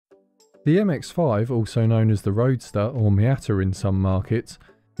The MX-5, also known as the Roadster or Miata in some markets,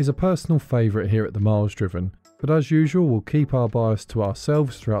 is a personal favourite here at the Miles Driven, but as usual we'll keep our bias to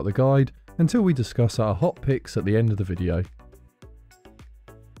ourselves throughout the guide until we discuss our hot picks at the end of the video.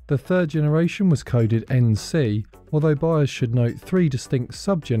 The third generation was coded NC, although buyers should note 3 distinct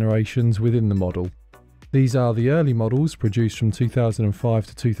sub-generations within the model. These are the early models produced from 2005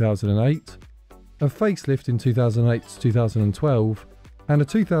 to 2008, a facelift in 2008 to 2012, and a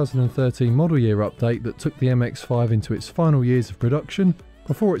 2013 model year update that took the MX-5 into its final years of production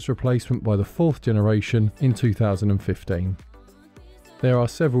before its replacement by the 4th generation in 2015. There are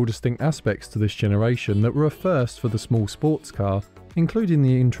several distinct aspects to this generation that were a first for the small sports car, including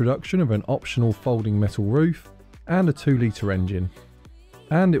the introduction of an optional folding metal roof and a 2-litre engine.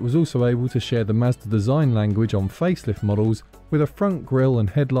 And it was also able to share the Mazda design language on facelift models with a front grille and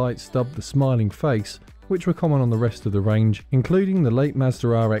headlights dubbed the smiling face, which were common on the rest of the range, including the late Mazda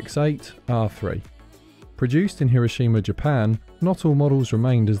RX-8 R3. Produced in Hiroshima, Japan, not all models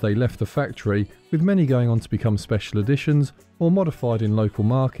remained as they left the factory, with many going on to become special editions or modified in local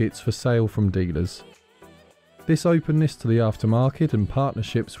markets for sale from dealers. This openness to the aftermarket and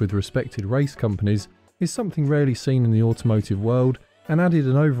partnerships with respected race companies is something rarely seen in the automotive world and added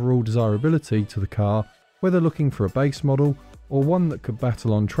an overall desirability to the car, whether looking for a base model or one that could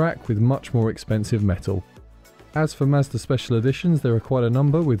battle on track with much more expensive metal. As for Mazda special editions, there are quite a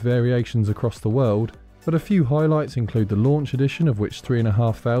number with variations across the world, but a few highlights include the launch edition, of which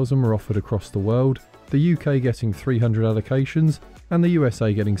 3,500 were offered across the world, the UK getting 300 allocations and the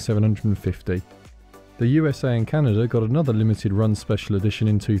USA getting 750. The USA and Canada got another limited run special edition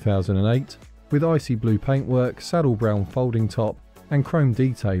in 2008, with icy blue paintwork, saddle brown folding top and chrome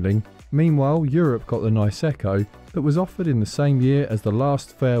detailing. Meanwhile, Europe got the nice Echo that was offered in the same year as the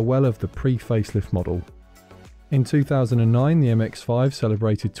last farewell of the pre-facelift model. In 2009, the MX-5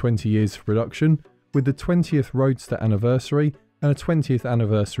 celebrated 20 years of production, with the 20th Roadster anniversary and a 20th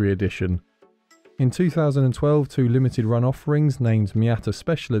anniversary edition. In 2012, 2 limited run offerings named Miata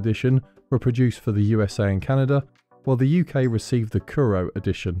Special Edition were produced for the USA and Canada, while the UK received the Kuro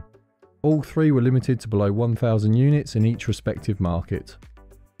edition. All 3 were limited to below 1,000 units in each respective market.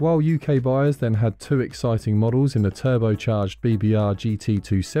 While UK buyers then had 2 exciting models in the turbocharged BBR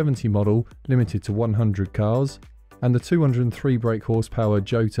GT270 model limited to 100 cars, and the 203 brake horsepower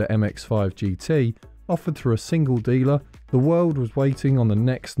Jota MX-5 GT offered through a single dealer, the world was waiting on the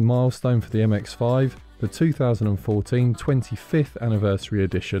next milestone for the MX-5, the 2014 25th anniversary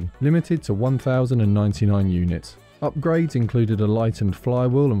edition, limited to 1,099 units. Upgrades included a lightened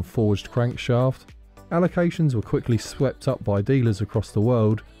flywheel and forged crankshaft. Allocations were quickly swept up by dealers across the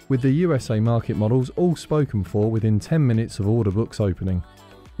world, with the USA market models all spoken for within 10 minutes of order books opening.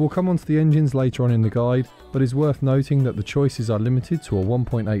 We'll come onto the engines later on in the guide, but it's worth noting that the choices are limited to a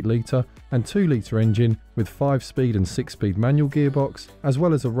 1.8 litre and 2 litre engine with 5-speed and 6-speed manual gearbox, as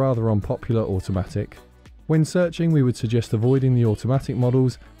well as a rather unpopular automatic. When searching, we would suggest avoiding the automatic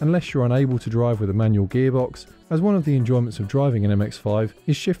models unless you're unable to drive with a manual gearbox, as one of the enjoyments of driving an MX-5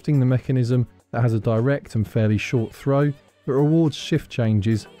 is shifting the mechanism that has a direct and fairly short throw, but rewards shift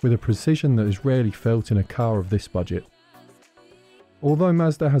changes with a precision that is rarely felt in a car of this budget. Although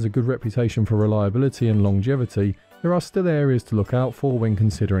Mazda has a good reputation for reliability and longevity, there are still areas to look out for when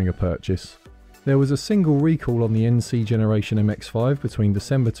considering a purchase. There was a single recall on the NC generation MX-5 between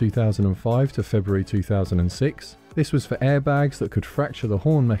December 2005 to February 2006. This was for airbags that could fracture the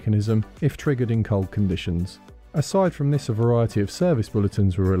horn mechanism if triggered in cold conditions. Aside from this, a variety of service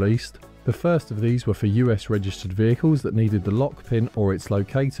bulletins were released. The first of these were for US registered vehicles that needed the lock pin or its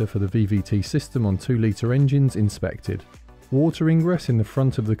locator for the VVT system on 2-litre engines inspected. Water ingress in the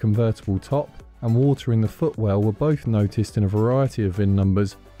front of the convertible top and water in the footwell were both noticed in a variety of VIN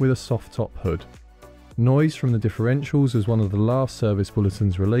numbers with a soft top hood. Noise from the differentials was one of the last service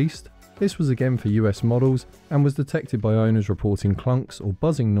bulletins released. This was again for US models and was detected by owners reporting clunks or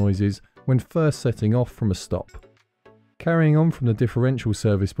buzzing noises when first setting off from a stop. Carrying on from the differential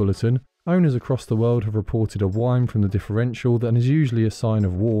service bulletin, owners across the world have reported a whine from the differential that is usually a sign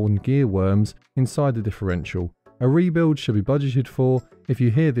of worn gear worms inside the differential. A rebuild should be budgeted for if you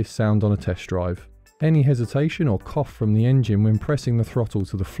hear this sound on a test drive. Any hesitation or cough from the engine when pressing the throttle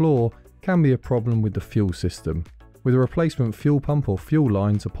to the floor can be a problem with the fuel system, with a replacement fuel pump or fuel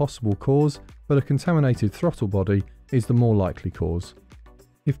lines a possible cause, but a contaminated throttle body is the more likely cause.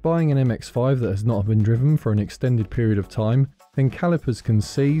 If buying an MX-5 that has not been driven for an extended period of time, then calipers can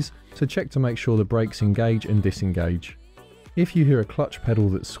seize, so check to make sure the brakes engage and disengage. If you hear a clutch pedal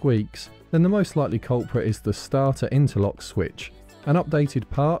that squeaks, then the most likely culprit is the starter interlock switch. An updated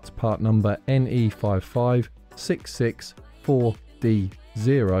part number NE55664DT,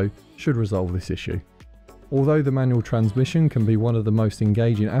 0 should resolve this issue. Although the manual transmission can be one of the most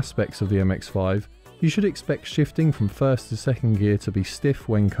engaging aspects of the MX-5, you should expect shifting from first to second gear to be stiff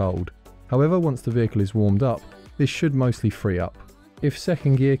when cold. However, once the vehicle is warmed up, this should mostly free up. If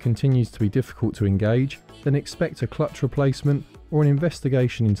second gear continues to be difficult to engage, then expect a clutch replacement or an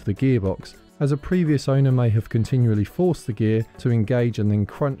investigation into the gearbox, as a previous owner may have continually forced the gear to engage and then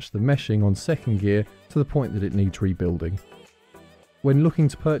crunched the meshing on second gear to the point that it needs rebuilding. When looking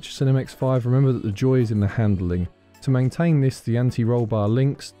to purchase an MX-5, remember that the joy is in the handling. To maintain this, the anti-roll bar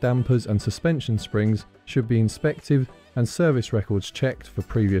links, dampers and suspension springs should be inspected and service records checked for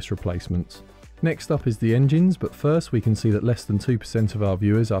previous replacements. Next up is the engines, but first we can see that less than 2% of our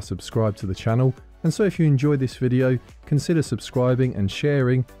viewers are subscribed to the channel, and so if you enjoyed this video, consider subscribing and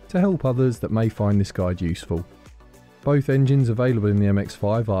sharing to help others that may find this guide useful. Both engines available in the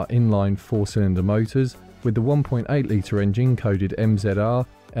MX-5 are inline 4-cylinder motors, with the 1.8 litre engine coded MZR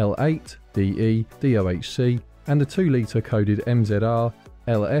L8 DE DOHC and the 2 litre coded MZR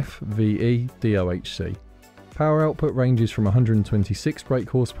LF VE DOHC. Power output ranges from 126 brake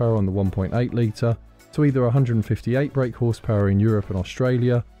horsepower on the 1.8 litre to either 158 brake horsepower in Europe and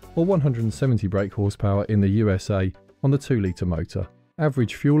Australia or 170 brake horsepower in the USA on the 2 litre motor.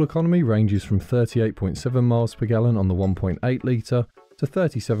 Average fuel economy ranges from 38.7 miles per gallon on the 1.8 litre to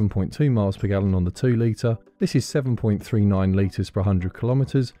 37.2 miles per gallon on the 2 litre. This is 7.39 litres per 100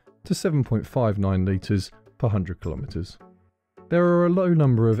 kilometres to 7.59 litres per 100 kilometres. There are a low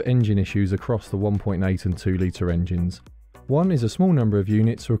number of engine issues across the 1.8 and 2 litre engines. One is a small number of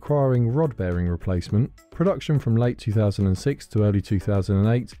units requiring rod bearing replacement. Production from late 2006 to early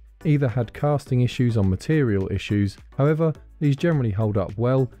 2008 either had casting issues or material issues. However, these generally hold up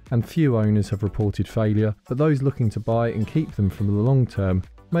well and few owners have reported failure, but those looking to buy and keep them for the long term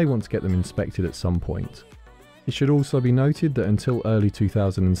may want to get them inspected at some point. It should also be noted that until early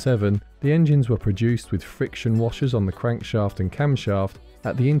 2007, the engines were produced with friction washers on the crankshaft and camshaft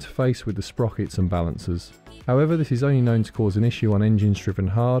at the interface with the sprockets and balancers. However, this is only known to cause an issue on engines driven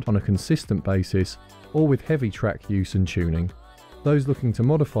hard on a consistent basis or with heavy track use and tuning. Those looking to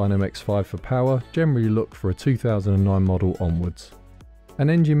modify an MX-5 for power generally look for a 2009 model onwards. An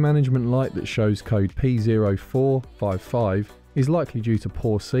engine management light that shows code P0455 is likely due to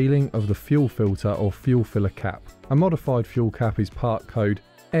poor sealing of the fuel filter or fuel filler cap. A modified fuel cap is part code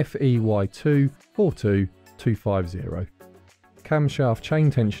FEY242250. Camshaft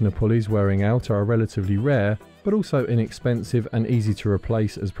chain tensioner pulleys wearing out are relatively rare, but also inexpensive and easy to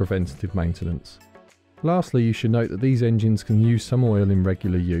replace as preventative maintenance. Lastly, you should note that these engines can use some oil in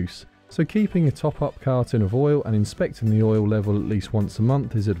regular use, so keeping a top-up carton of oil and inspecting the oil level at least once a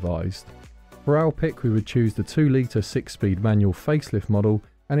month is advised. For our pick, we would choose the 2 litre 6-speed manual facelift model,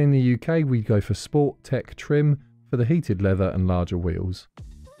 and in the UK we'd go for Sport Tech trim for the heated leather and larger wheels.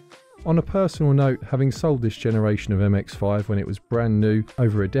 On a personal note, having sold this generation of MX-5 when it was brand new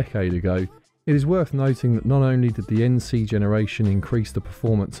over a decade ago, it is worth noting that not only did the NC generation increase the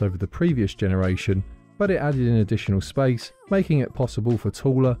performance over the previous generation, but it added in additional space, making it possible for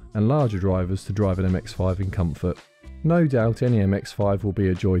taller and larger drivers to drive an MX-5 in comfort. No doubt any MX-5 will be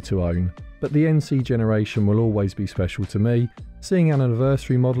a joy to own, but the NC generation will always be special to me. Seeing an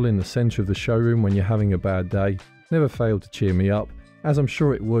anniversary model in the centre of the showroom when you're having a bad day never failed to cheer me up, as I'm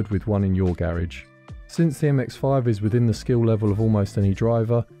sure it would with one in your garage. Since the MX-5 is within the skill level of almost any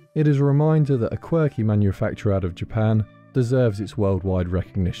driver, it is a reminder that a quirky manufacturer out of Japan deserves its worldwide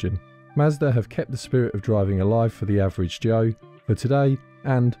recognition. Mazda have kept the spirit of driving alive for the average Joe, for today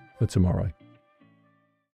and for tomorrow.